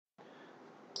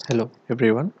Hello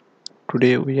everyone.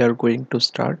 Today we are going to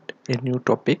start a new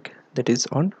topic that is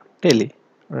on Tally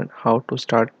and how to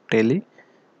start Tally.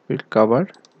 We'll cover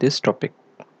this topic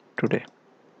today.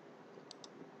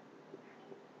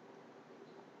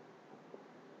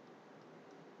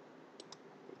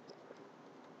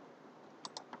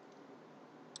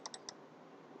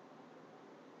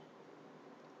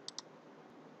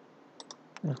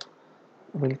 Yeah,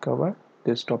 we'll cover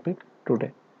this topic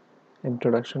today.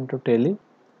 Introduction to Tally,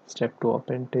 step to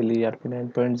open Tally ERP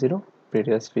 9.0,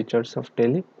 various features of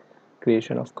Tally,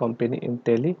 creation of company in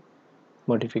Tally,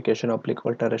 modification oblique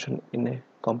alteration in a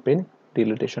company,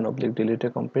 deletion oblique delete a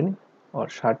company or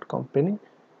shut company,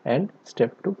 and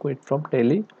step to quit from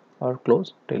Tally or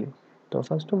close Tally. तो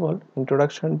first of all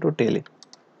introduction to tele.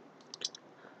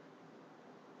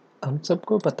 हम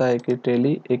सबको पता है कि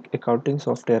tele एक accounting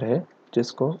software है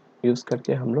जिसको use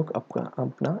करके हम लोग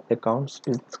अपना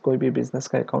अकाउंट्स कोई भी बिजनेस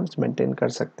का अकाउंट्स मेंटेन कर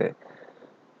सकते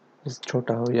हैं।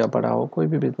 छोटा हो या बड़ा हो, कोई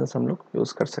भी बिजनेस हम लोग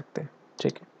यूज़ कर सकते हैं।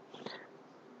 ठीक है,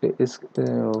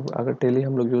 अगर टेली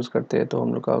हम लोग यूज़ करते हैं तो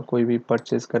हम लोग का कोई भी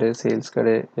परचेज करे, सेल्स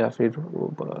करे या फिर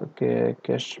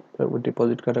कैश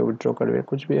डिपॉजिट करे, विड्रॉ करे,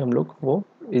 कुछ भी हम लोग वो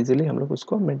इजीली हम लोग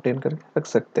उसको मेंटेन करके रख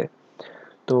सकते हैं।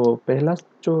 तो पहला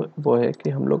जो वो है कि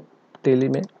हम लोग टेली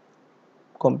में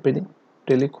कंपनी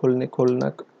टेली खोलना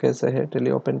कैसे है,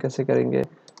 टेली ओपन कैसे करेंगे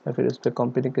या फिर उस पर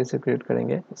कंपनी कैसे क्रिएट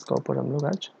करेंगे, इसका ऊपर हम लोग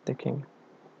आज देखेंगे।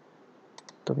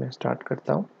 तो मैं स्टार्ट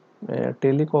करता हूँ।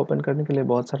 टेली को ओपन करने के लिए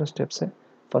बहुत सारे स्टेप्स हैं।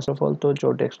 फर्स्ट ऑफ ऑल तो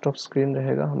जो डेस्कटॉप स्क्रीन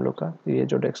रहेगा हम लोग का, ये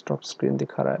जो डेस्कटॉप स्क्रीन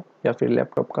दिखा रहा है या फिर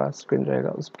लैपटॉप का स्क्रीन रहेगा,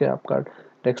 उस पर आपका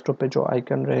डेस्कटॉप पे जो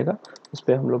आइकन रहेगा उस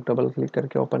पर हम लोग डबल क्लिक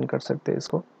करके ओपन कर सकते हैं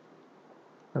इसको।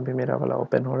 अभी मेरा वाला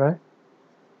ओपन हो रहा है।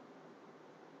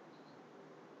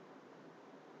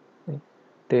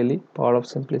 Tally, power of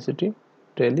simplicity,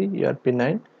 Tally ERP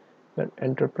 9, your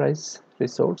enterprise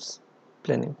resource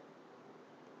planning।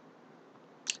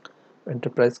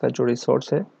 Enterprise का जो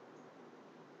रिसोर्स है,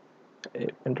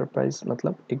 एंटरप्राइज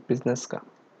मतलब एक बिजनेस का।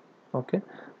 ओके,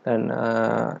 एंड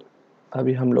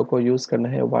अभी हम लोग को यूज़ करना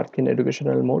है वर्क इन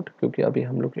एजुकेशनल मोड, क्योंकि अभी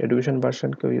हम लोग एजुकेशन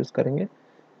वर्जन को यूज़ करेंगे,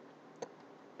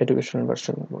 एजुकेशनल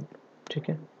वर्जन मोड। ठीक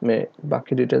है, मैं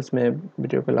बाकी डिटेल्स में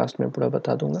वीडियो के लास्ट में पूरा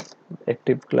बता दूंगा।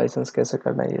 एक्टिव लाइसेंस कैसे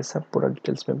करना है ये सब पूरा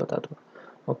डिटेल्स में बता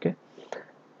दूंगा। Okay,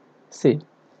 C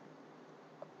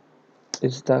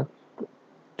is the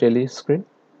Tally screen.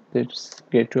 This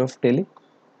gateway of Tally.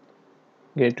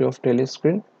 Gateway of Tally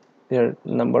screen. There are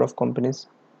number of companies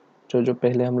जो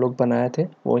पहले हम लोग बनाए थे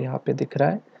वो यहाँ पे दिख रहा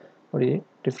है और ये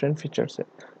डिफरेंट फीचर्स है।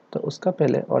 तो उसका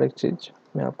पहले और एक चीज़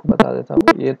मैं आपको बता देता हूँ।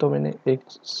 ये तो मैंने एक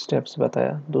स्टेप्स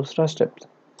बताया, दूसरा स्टेप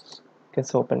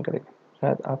कैसे ओपन करेंगे।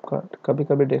 शायद आपका कभी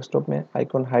कभी डेस्कटॉप में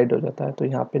आइकॉन हाइड हो जाता है तो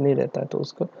यहाँ पे नहीं रहता है, तो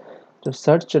उसको जो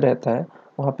सर्च रहता है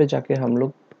वहाँ पे जाके हम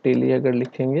लोग टेली अगर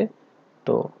लिखेंगे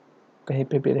तो कहीं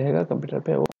पे भी रहेगा कंप्यूटर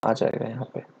पे, वो आ जाएगा यहाँ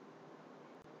पे।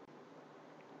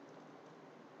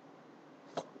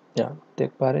 या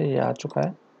देख पा रहे हैं, ये आ चुका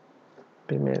है।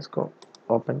 फिर मैं इसको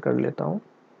ओपन कर लेता हूँ।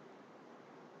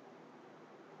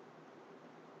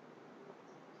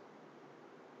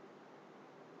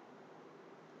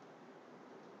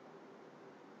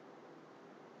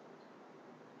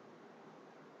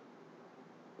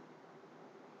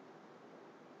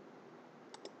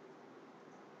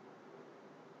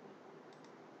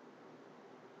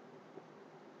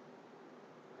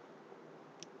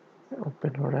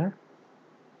 ओपन हो रहा है।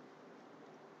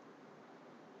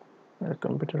 मेरा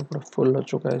कंप्यूटर पूरा फुल हो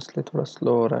चुका है इसलिए थोड़ा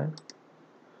स्लो हो रहा है।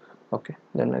 Okay,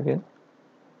 then again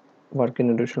work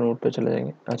in addition mode पे चले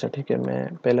जाएंगे। अच्छा ठीक है,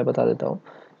 मैं पहले बता देता हूँ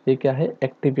ये क्या है।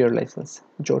 एक्टिव योर लाइसेंस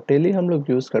जो टेली हम लोग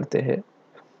यूज़ करते हैं,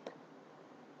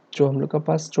 जो हम लोग का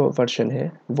पास जो वर्जन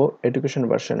है वो एजुकेशन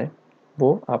वर्जन है,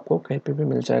 वो आपको कहीं पे भी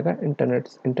मिल जाएगा।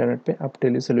 इंटरनेट पे आप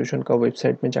टेली सोल्यूशन का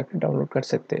वेबसाइट में जाकर डाउनलोड कर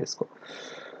सकते हैं इसको।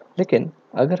 लेकिन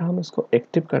अगर हम इसको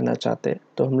एक्टिव करना चाहते हैं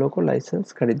तो हम लोग को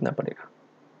लाइसेंस खरीदना पड़ेगा।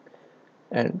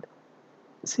 एंड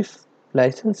सिर्फ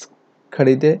लाइसेंस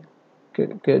खरीदे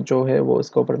के जो है वो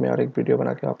इसके ऊपर मैं और एक वीडियो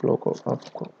बना के आप लोगों को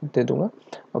आपको दे दूंगा।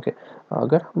 ओके,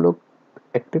 अगर हम लोग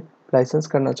एक्टिव लाइसेंस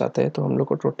करना चाहते हैं तो हम लोग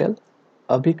को टोटल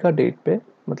अभी का डेट पे,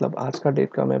 मतलब आज का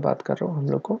डेट का मैं बात कर रहा हूँ, हम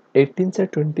लोग को 18 से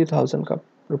 20,000 का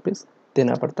रुपीज़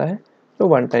देना पड़ता है, जो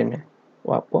वन टाइम है।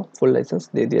 वो आपको फुल लाइसेंस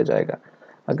दे दिया जाएगा।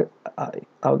 अगर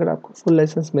अगर आपको फुल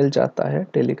लाइसेंस मिल जाता है,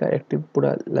 टेली का एक्टिव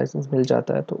पूरा लाइसेंस मिल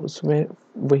जाता है, तो उसमें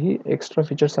वही एक्स्ट्रा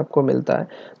फीचर्स आपको मिलता है।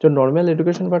 जो नॉर्मल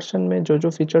एजुकेशन वर्जन में जो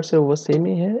फीचर्स है वो सेम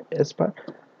ही है एज पर,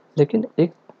 लेकिन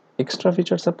एक एक्स्ट्रा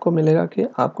फीचर्स आपको मिलेगा कि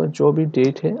आपको जो भी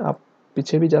डेट है आप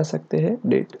पीछे भी जा सकते हैं,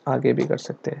 डेट आगे भी कर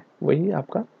सकते हैं। वही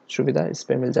आपका सुविधा इस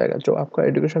पे मिल जाएगा, जो आपका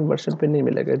एजुकेशन वर्जन पे नहीं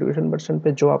मिलेगा। एजुकेशन वर्जन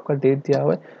पे जो आपका डेट दिया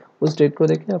हुआ है उस डेट को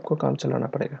देख के आपको काम चलाना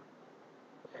पड़ेगा।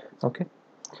 ओके,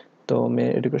 तो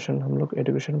मैं हम लोग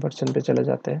एजुकेशन वर्जन पे चले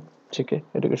जाते हैं। ठीक है,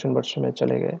 एजुकेशन वर्जन में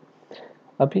चले गए।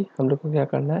 अभी हम लोग को क्या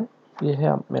करना है, ये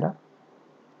है मेरा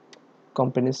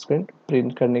कंपनी स्क्रीन।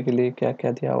 प्रिंट करने के लिए क्या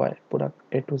क्या दिया हुआ है, पूरा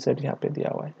A to Z यहाँ पे दिया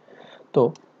हुआ है।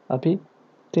 तो अभी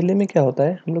टेली में क्या होता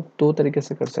है, हम लोग दो तरीके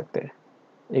से कर सकते हैं,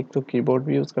 एक तो कीबोर्ड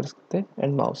भी यूज़ कर सकते हैं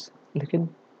एंड माउस, लेकिन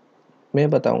मैं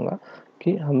बताऊंगा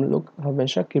कि हम लोग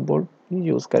हमेशा कीबोर्ड ही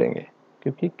यूज़ करेंगे,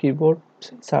 क्योंकि कीबोर्ड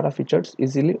से सारा फीचर्स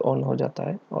इजीली ऑन हो जाता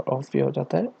है और ऑफ भी हो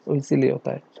जाता है, इजीली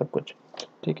होता है सब कुछ।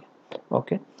 ठीक है,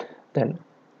 ओके। देन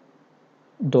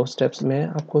 2 स्टेप्स में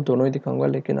आपको दोनों ही दिखाऊंगा,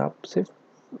 लेकिन आप सिर्फ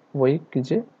वही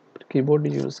कीजिए, कीबोर्ड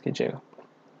यूज़ कीजिएगा।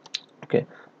 ओके,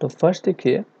 तो फर्स्ट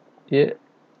देखिए, ये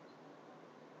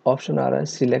ऑप्शन आ रहा है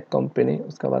सिलेक्ट कंपनी,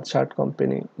 उसके बाद chart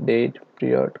company, date,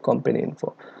 period, company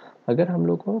info. अगर हम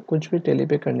लोग को कुछ भी टेली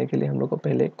पे करने के लिए हम लोग को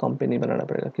पहले कंपनी बनाना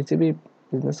पड़ेगा। किसी भी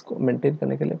बिजनेस को मेंटेन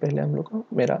करने के लिए पहले हम लोग को,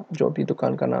 मेरा जो भी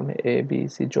दुकान का नाम है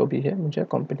ABC जो भी है, मुझे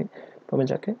कंपनी तो में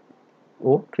जाके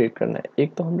वो क्रिएट करना है।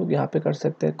 एक तो हम लोग यहाँ पे कर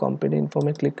सकते हैं कंपनी इन्फो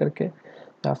में क्लिक करके,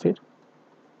 या फिर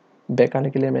बैक आने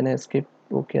के लिए मैंने एस्केप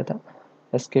वो किया था,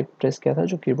 एस्केप प्रेस किया था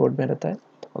जो कीबोर्ड में रहता है।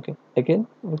 Okay, again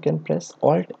we can press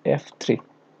alt F3।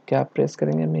 क्या प्रेस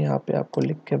करेंगे, मैं यहाँ पे आपको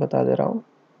लिख के बता दे रहा हूँ।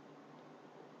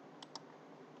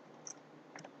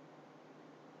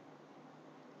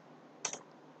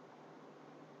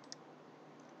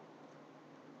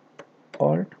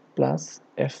 Alt plus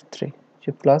F3।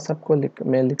 ये प्लस आपको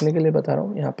मैं लिखने के लिए बता रहा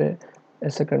हूँ, यहाँ पे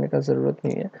ऐसे करने का ज़रूरत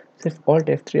नहीं है। सिर्फ ऑल्ट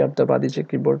F3 आप दबा दीजिए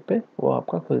कीबोर्ड पे, वो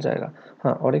आपका खुल जाएगा।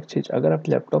 हाँ, और एक चीज़, अगर आप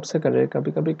लैपटॉप से कर रहे हैं,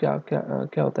 कभी कभी क्या क्या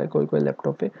क्या होता है, कोई कोई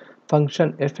लैपटॉप पे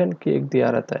फंक्शन FN की एक दिया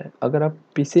रहता है। अगर आप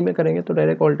PC में करेंगे तो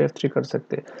डायरेक्ट ऑल्ट F3 कर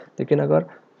सकते हैं, लेकिन अगर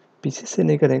PC से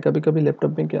नहीं करें, कभी कभी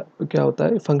लैपटॉप में क्या क्या होता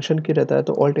है, फंक्शन की रहता है,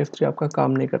 तो ऑल्ट F3 आपका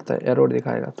काम नहीं करता है, एरर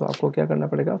दिखाएगा। तो आपको क्या करना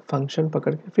पड़ेगा, फंक्शन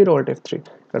पकड़ के फिर ऑल्ट F3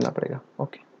 करना पड़ेगा।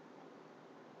 ओके,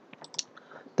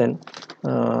 देन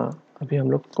अभी हम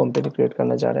लोग कंपनी क्रिएट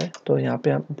करना जा रहे हैं, तो यहाँ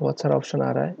पे बहुत सारा ऑप्शन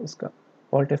आ रहा है। इसका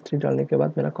ऑल्ट F3 डालने के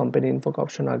बाद मेरा कंपनी इन्फो का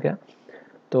ऑप्शन आ गया।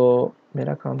 तो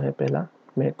मेरा काम है पहला,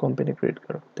 मैं कंपनी क्रिएट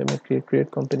करूँ, तो मैं क्रिएट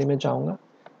कंपनी में जाऊँगा।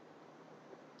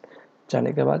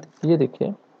 जाने के बाद ये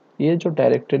देखिए, ये जो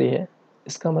डायरेक्टरी है,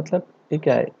 इसका मतलब ये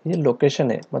क्या है, ये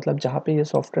लोकेशन है, मतलब जहाँ पे ये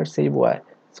सॉफ्टवेयर सेव हुआ है,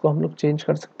 इसको हम लोग चेंज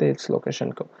कर सकते हैं इस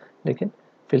लोकेशन को। लेकिन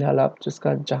फिलहाल आप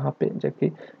जिसका जहाँ पे,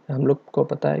 जबकि हम लोग को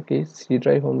पता है कि C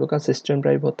ड्राइव हम लोग का सिस्टम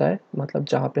ड्राइव होता है, मतलब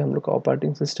जहाँ पे हम लोग का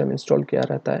ऑपरेटिंग सिस्टम इंस्टॉल किया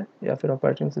रहता है या फिर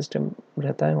ऑपरेटिंग सिस्टम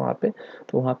रहता है वहाँ पे,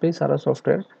 तो वहाँ पे ही सारा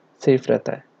सॉफ्टवेयर सेफ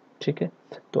रहता है। ठीक है,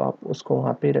 तो आप उसको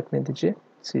वहाँ पे ही रखने दीजिए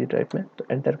C ड्राइव में। तो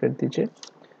एंटर कर दीजिए,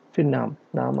 फिर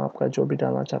नाम आपका जो भी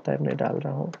डालना चाहता है मैं डाल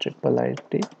रहा हूँ,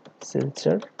 IIIT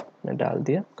सिलचर मैं डाल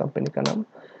दिया कंपनी का नाम।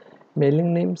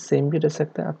 मेलिंग नेम सेम भी रह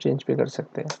सकता है, आप चेंज भी कर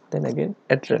सकते हैं। देन अगेन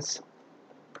एड्रेस,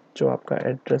 जो आपका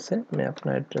एड्रेस है मैं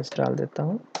अपना एड्रेस डाल देता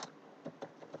हूँ।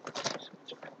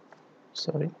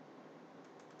 सॉरी,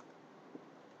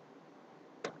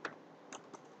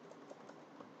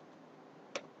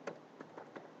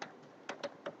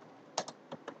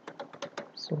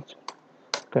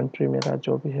 कंट्री मेरा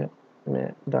जो भी है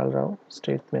मैं डाल रहा हूँ।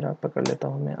 स्टेट मेरा पकड़ लेता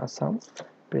हूँ मैं आसाम।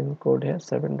 पिन कोड है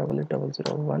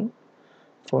 780001।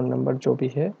 फ़ोन नंबर जो भी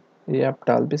है ये आप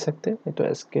डाल भी सकते हैं, नहीं तो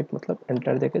एस्केप मतलब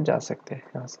एंटर देके जा सकते हैं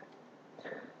यहाँ से।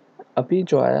 अभी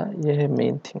जो आया ये है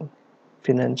main thing,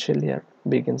 financial year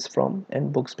begins from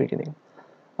and books beginning.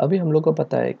 अभी हम लोग को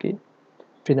पता है कि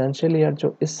फिनेंशियल ईयर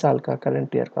जो इस साल का,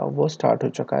 करंट ईयर का, वो स्टार्ट हो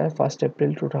चुका है 1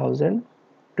 अप्रैल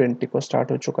 2020 को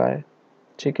स्टार्ट हो चुका है।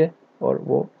 ठीक है, और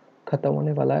वो ख़त्म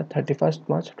होने वाला है 31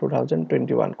 मार्च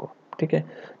 2021 को। ठीक है,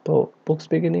 तो बुक्स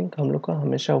बिगिनिंग हम लोग का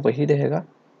हमेशा वही रहेगा,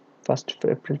 1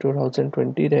 अप्रैल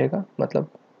 2020 रहेगा, मतलब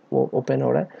वो ओपन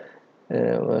हो रहा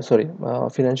है। सॉरी,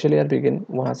 फिनेंशियल ईयर बिगिन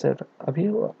वहाँ से। अभी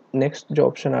नेक्स्ट जो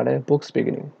ऑप्शन आ रहा है बुक्स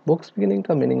बिगिनिंग, बुक्स बिगिनिंग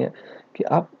का मीनिंग है कि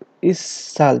आप इस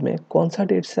साल में कौन सा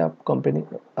डेट से आप कंपनी,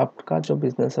 आपका जो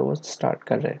बिजनेस है वो स्टार्ट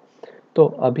कर रहे हैं। तो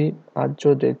अभी आज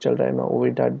जो डेट चल रहा है मैं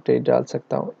वही डेट डाल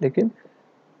सकता हूँ, लेकिन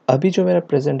अभी जो मेरा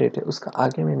प्रेजेंट डेट है उसका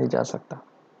आगे मैं नहीं जा सकता।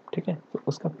 ठीक है, तो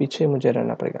उसका पीछे मुझे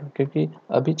रहना पड़ेगा, क्योंकि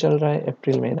अभी चल रहा है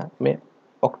अप्रैल महीना, मैं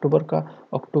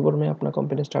अक्टूबर में अपना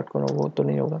कंपनी स्टार्ट करूँ वो तो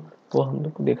नहीं होगा, वो हम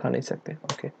लोग दिखा नहीं सकते।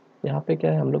 ओके, यहाँ पे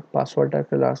क्या है, हम लोग पासवर्ड डाल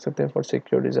के ला सकते हैं फॉर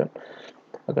सिक्योर रीज़न।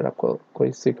 अगर आपको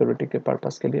कोई सिक्योरिटी के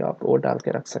पर्पज़ के लिए आप वो डाल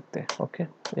के रख सकते हैं। ओके,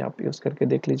 ये आप यूज़ करके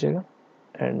देख लीजिएगा।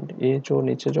 एंड ये जो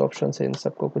नीचे जो ऑप्शन है इन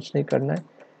सबको कुछ नहीं करना है,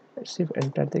 सिर्फ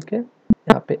एंटर देके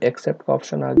यहाँ पे एक्सेप्ट का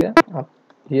ऑप्शन आ गया, आप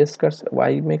यस कर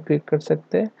वाई में क्लिक कर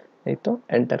सकते हैं, नहीं तो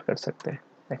एंटर कर सकते हैं।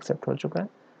 एक्सेप्ट हो चुका है,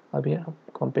 अभी आप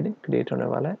कंपनी क्रिएट होने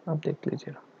वाला है, आप देख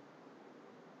लीजिएगा।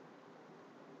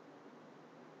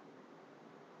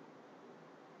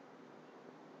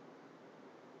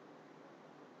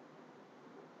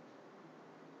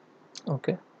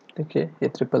 ओके, देखिए ये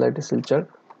ट्रिपल आई डी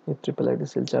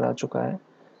सिलचर आ चुका है।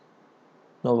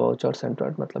 नो वाउचर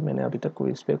सेंटर, मतलब मैंने अभी तक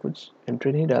कोई इस पर कुछ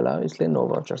एंट्री नहीं डाला, इसलिए नो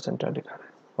वाउचर सेंटर दिखा रहा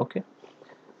है। ओके,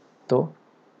 तो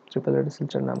ट्रिपल आई डी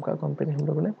सिलचर नाम का कंपनी हम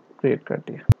लोगों ने क्रिएट कर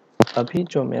दिया। अभी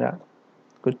जो मेरा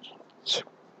कुछ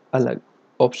अलग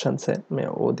ऑप्शंस है मैं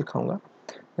वो दिखाऊंगा।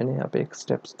 मैंने यहाँ पे एक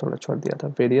स्टेप्स थोड़ा छोड़ दिया था,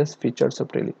 वेरियस फीचर्स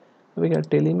ऑफ टेली। अभी क्या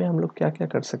टेली में हम लोग क्या क्या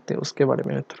कर सकते हैं उसके बारे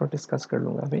में मैं थोड़ा डिस्कस कर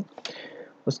लूँगा अभी।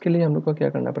 उसके लिए हम लोग को क्या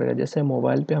करना पड़ेगा, जैसे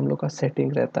मोबाइल पे हम लोग का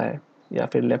सेटिंग रहता है या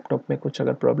फिर लैपटॉप में कुछ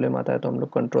अगर प्रॉब्लम आता है तो हम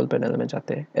लोग कंट्रोल पैनल में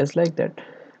जाते हैं। एज लाइक दैट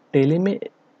टेली में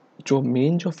जो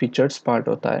मेन जो फीचर्स पार्ट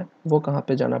होता है वो कहाँ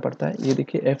पे जाना पड़ता है। ये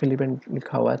देखिए F11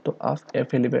 लिखा हुआ है, तो आप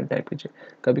F11 टाइप कीजिए।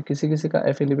 कभी किसी किसी का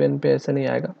F11 पे ऐसा नहीं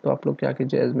आएगा, तो आप लोग क्या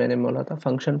कीजिए, मैंने बोला था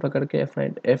फंक्शन पकड़ के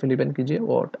F11 कीजिए,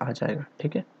 वो आ जाएगा।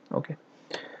 ठीक है, ओके।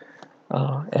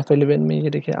 F11 में ये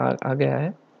देखिए आ गया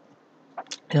है।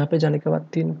 यहाँ पे जाने के बाद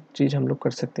 3 चीज़ हम लोग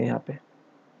कर सकते हैं। यहाँ पे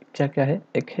क्या क्या है,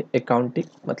 एक है अकाउंटिंग,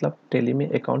 मतलब टेली में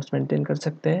अकाउंट्स मेंटेन कर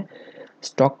सकते हैं।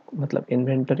 स्टॉक मतलब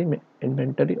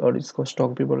इन्वेंटरी और इसको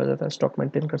स्टॉक भी बोला जाता है, स्टॉक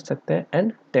मेंटेन कर सकते हैं।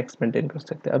 एंड टैक्स मेंटेन कर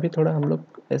सकते हैं। अभी थोड़ा हम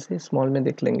लोग ऐसे स्मॉल में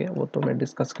देख लेंगे, वो तो मैं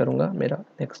डिस्कस करूँगा मेरा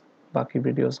नेक्स्ट बाकी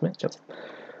वीडियोस में, जब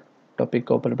टॉपिक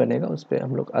का ऊपर बनेगा उस पर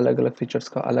हम लोग अलग अलग फीचर्स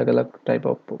का अलग अलग टाइप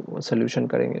ऑफ सोल्यूशन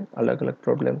करेंगे। अलग अलग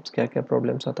प्रॉब्लम्स, क्या क्या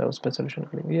प्रॉब्लम्स आता है उस पर सोल्यूशन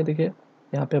करेंगे। ये देखिए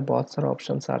यहाँ पे बहुत सारा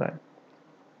ऑप्शन आ रहा है।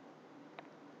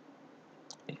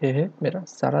 ये है मेरा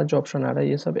सारा जो ऑप्शन आ रहा है,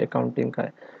 ये सब अकाउंटिंग का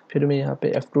है। फिर मैं यहाँ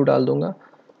पे F2 डाल दूंगा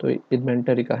तो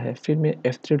इन्वेंटरी का है। फिर मैं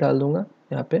F3 डाल दूंगा,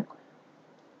 यहाँ पे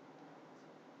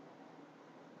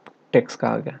टैक्स का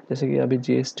आ गया। जैसे कि अभी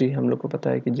GST हम लोग को पता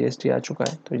है कि GST आ चुका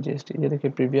है, तो GST ये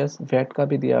देखिए प्रीवियस वैट का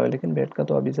भी दिया हुआ है, लेकिन वैट का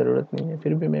तो अभी ज़रूरत नहीं है।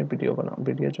 फिर भी मैं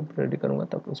वीडियो जब रेडी करूँगा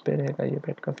तब उस पर रहेगा, ये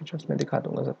वैट का फीचर्स मैं दिखा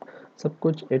दूंगा। सब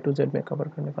कुछ A to Z में कवर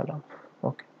करने वाला हूँ।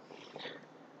 Okay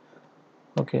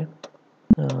okay,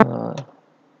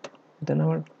 then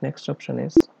our next option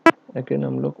is, again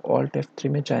हम लोग ऑल्ट F3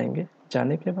 में जाएंगे।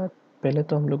 जाने के बाद पहले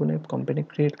तो हम लोगों ने कंपनी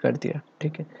क्रिएट कर दिया,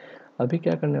 ठीक है। अभी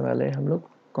क्या करने वाले हैं हम लोग,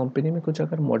 कंपनी में कुछ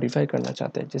अगर मॉडिफाई करना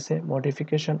चाहते हैं, जिसे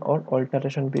मॉडिफिकेशन और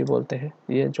ऑल्टरेशन भी बोलते हैं।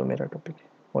 ये जो मेरा टॉपिक है,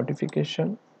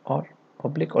 मॉडिफिकेशन और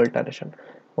पब्लिक ऑल्टरेशन।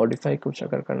 मॉडिफाई कुछ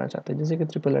अगर करना चाहते हैं, जैसे कि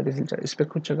ट्रिपल आई डी सिलचर, इस पर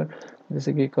कुछ अगर,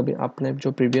 जैसे कि कभी आपने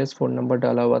जो प्रीवियस फ़ोन नंबर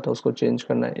डाला हुआ था उसको चेंज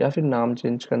करना है, या फिर नाम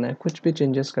चेंज करना है, कुछ भी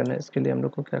चेंजेस करना है, इसके लिए हम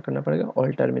लोग को क्या करना पड़ेगा,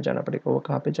 ऑल्टर में जाना पड़ेगा। वो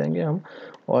कहाँ पे जाएंगे, हम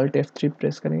ऑल्ट F3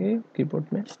 प्रेस करेंगे कीबोर्ड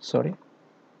में, सॉरी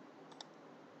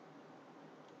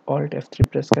ऑल्ट F3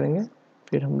 प्रेस करेंगे।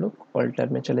 फिर हम लोग ऑल्टर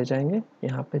में चले जाएंगे।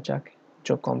 यहाँ पे जाके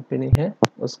जो कंपनी है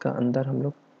उसका अंदर हम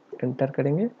लोग एंटर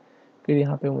करेंगे। फिर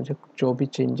यहाँ पे मुझे जो भी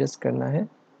चेंजेस करना है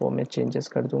वो मैं चेंजेस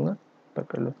कर दूंगा।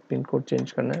 पकड़ लो, पिन कोड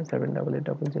चेंज करना है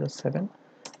 788007,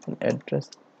 एड्रेस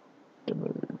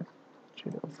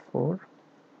 0004,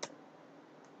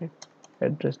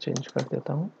 एड्रेस चेंज कर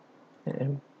देता हूँ,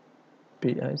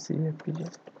 MPICAPA।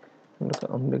 हम लोग का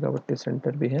अंबिकापट्टी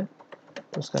सेंटर भी है,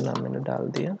 उसका नाम मैंने डाल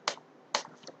दिया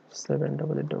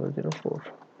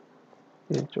 788004।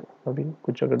 ये जो अभी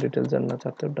कुछ अगर डिटेल जानना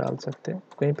चाहते हो डाल सकते हैं,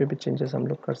 कहीं पे भी चेंजेस हम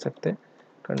लोग कर सकते हैं।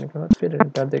 करने के बाद फिर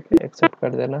एंटर देके एक्सेप्ट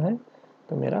कर देना है,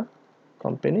 तो मेरा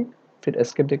कंपनी, फिर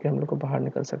एस्केप देके हम लोग को बाहर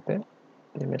निकल सकते हैं।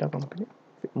 ये मेरा कंपनी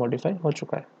मॉडिफाई हो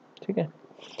चुका है, ठीक है।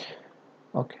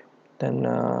 ओके, देन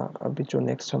अभी जो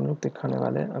नेक्स्ट हम लोग दिखाने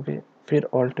वाले हैं, अभी फिर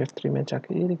ऑल्ट F3 में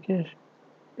जाके ये देखिए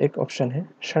एक ऑप्शन है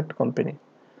शट कंपनी,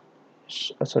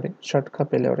 सॉरी शट का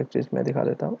पहले और एक चीज़ मैं दिखा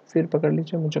देता हूँ। फिर पकड़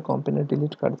लीजिए, मुझे कंपनी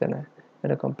डिलीट कर देना है,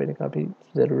 मेरा कंपनी का भी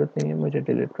ज़रूरत नहीं है, मुझे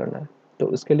डिलीट करना है। तो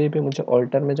उसके लिए भी मुझे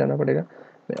ऑल्टर में जाना पड़ेगा।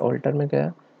 मैं ऑल्टर में गया,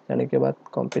 जाने के बाद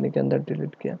कंपनी के अंदर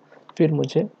डिलीट किया। फिर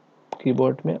मुझे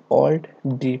कीबोर्ड में ऑल्ट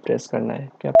D प्रेस करना है।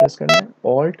 क्या प्रेस करना है,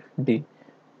 ऑल्ट D।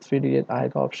 फिर ये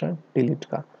आएगा ऑप्शन डिलीट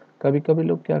का। कभी कभी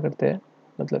लोग क्या करते हैं,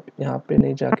 मतलब यहाँ पे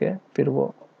नहीं जाके फिर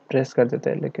वो प्रेस कर देते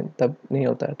हैं, लेकिन तब नहीं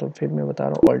होता है। तो फिर मैं बता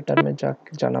रहा हूँ ऑल्टर में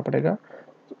जाना पड़ेगा।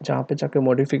 जहाँ पे जाके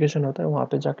मॉडिफिकेशन होता है वहाँ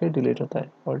पे जाके डिलीट होता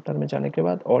है। ऑल्टर में जाने के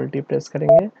बाद ऑल्ट D प्रेस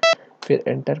करेंगे, फिर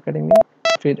एंटर करेंगे,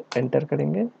 फिर एंटर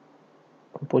करेंगे।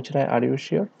 पूछ रहा है आर यू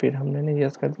श्योर, फिर हमने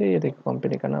यस कर दिया। ये देखो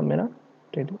कंपनी का नाम मेरा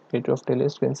गेटवे ऑफ टेली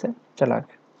स्क्रीन से चला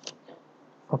गया।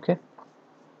 ओके,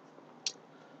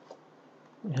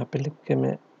 यहाँ पे लिख के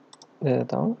मैं दे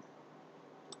देता हूँ,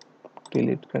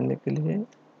 डिलीट करने के लिए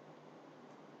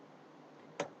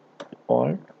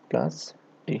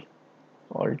Alt+D,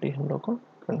 Alt D हम लोग को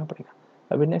करना पड़ेगा।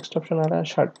 अभी नेक्स्ट ऑप्शन आ रहा है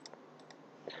शट।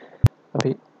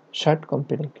 अभी शट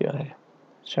कंपनी क्या है,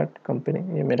 शट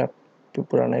कंपनी ये मेरा जो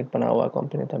पुराना एक बना हुआ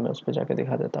कंपनी था, मैं उस पर जाके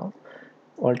दिखा देता हूँ।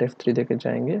 ऑल्ट F3 देके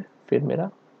जाएंगे, फिर मेरा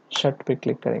शट पे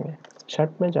क्लिक करेंगे।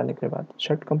 शट में जाने के बाद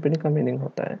शट कंपनी का मीनिंग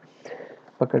होता है,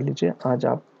 पकड़ लीजिए आज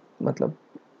आप मतलब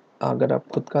अगर आप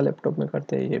खुद का लैपटॉप में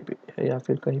करते हैं ये भी या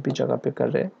फिर कहीं भी जगह पे कर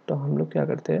रहे हैं तो हम लोग क्या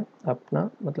करते हैं अपना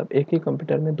मतलब एक ही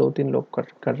कंप्यूटर में 2-3 लोग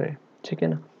कर रहे हैं, ठीक है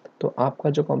ना। तो आपका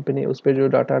जो कंपनी उस पर जो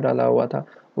डाटा डाला हुआ था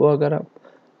वो अगर आप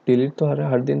डिलीट तो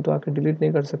हर दिन तो आके डिलीट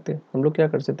नहीं कर सकते, हम लोग क्या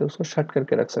कर सकते हैं उसको शट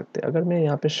करके रख सकते हैं। अगर मैं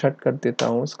यहाँ पे शट कर देता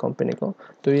हूँ उस कंपनी को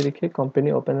तो ये देखिए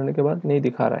कंपनी ओपन होने के बाद नहीं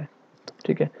दिखा रहा है,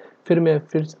 ठीक है।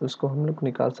 फिर उसको हम लोग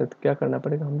निकाल सकते, क्या करना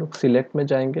पड़ेगा, हम लोग सिलेक्ट में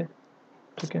जाएंगे,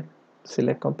 ठीक है।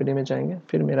 सिलेक्ट कंपनी में जाएंगे,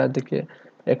 फिर मेरा देखिए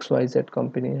XYZ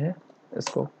कंपनी है,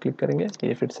 इसको क्लिक करेंगे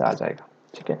ये फिर से आ जाएगा,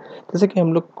 ठीक है। जैसे कि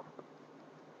हम लोग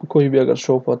कोई भी अगर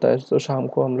शॉप होता है तो शाम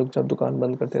को हम लोग जब दुकान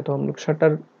बंद करते हैं तो हम लोग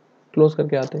शटर क्लोज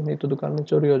करके आते हैं, नहीं तो दुकान में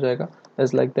चोरी हो जाएगा।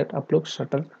 एज लाइक दैट आप लोग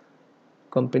शटर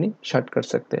कंपनी शट कर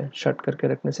सकते हैं। शट करके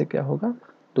रखने से क्या होगा,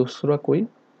 दूसरा कोई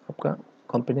आपका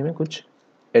कंपनी में कुछ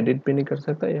एडिट भी नहीं कर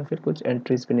सकता या फिर कुछ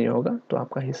एंट्रीज भी नहीं होगा, तो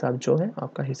आपका हिसाब जो है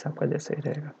आपका हिसाब का जैसे ही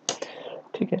रहेगा,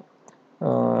 ठीक है।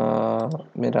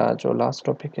 मेरा जो लास्ट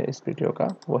टॉपिक है इस वीडियो का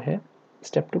वो है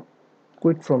step to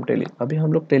quit from tele. अभी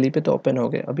हम लोग टेली पे तो ओपन हो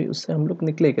गए, अभी उससे हम लोग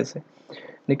निकले कैसे।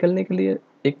 निकलने के लिए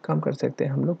एक काम कर सकते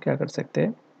हैं हम लोग, क्या कर सकते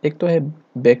हैं, एक तो है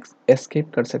बैक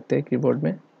एस्केप कर सकते हैं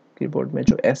कीबोर्ड में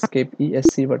जो एस्केप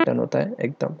ESC बटन होता है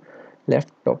एकदम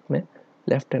लेफ्ट टॉप में,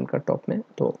 लेफ्ट हैंड का टॉप में,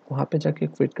 तो वहाँ पे जाके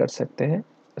क्विट कर सकते हैं।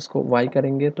 इसको वाई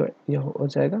करेंगे तो ये हो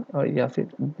जाएगा, और या फिर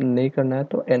नहीं करना है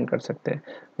तो एन कर सकते हैं,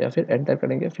 या फिर एंटर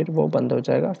करेंगे फिर वो बंद हो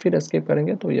जाएगा, फिर एस्केप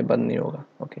करेंगे तो ये बंद नहीं होगा,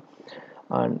 ओके।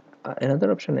 एंड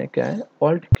अनदर ऑप्शन है क्या है,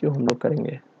 ऑल्ट क्यू हम लोग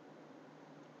करेंगे,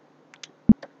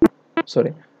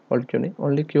 सॉरी ऑल्ट क्यू नहीं,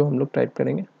 ओनली क्यू हम लोग टाइप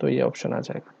करेंगे तो ये ऑप्शन आ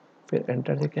जाएगा, फिर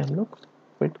एंटर देके हम लोग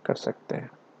क्विट कर सकते हैं,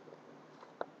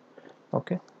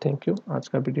 ओके। थैंक यू, आज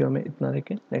का वीडियो में इतना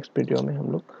देखें, नेक्स्ट वीडियो में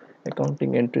हम लोग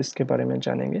अकाउंटिंग एंट्रीज के बारे में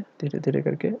जानेंगे, धीरे धीरे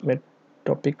करके मैं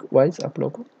टॉपिक वाइज आप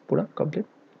लोगों को पूरा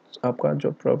कंप्लीट आपका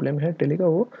जो प्रॉब्लम है डेली का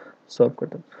वो सॉल्व कर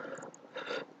दूँ।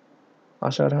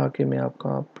 आशा रहा कि मैं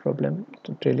आपका प्रॉब्लम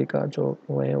डेली का जो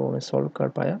वो है वो मैं सॉल्व कर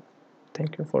पाया।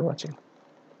 Thank you for watching.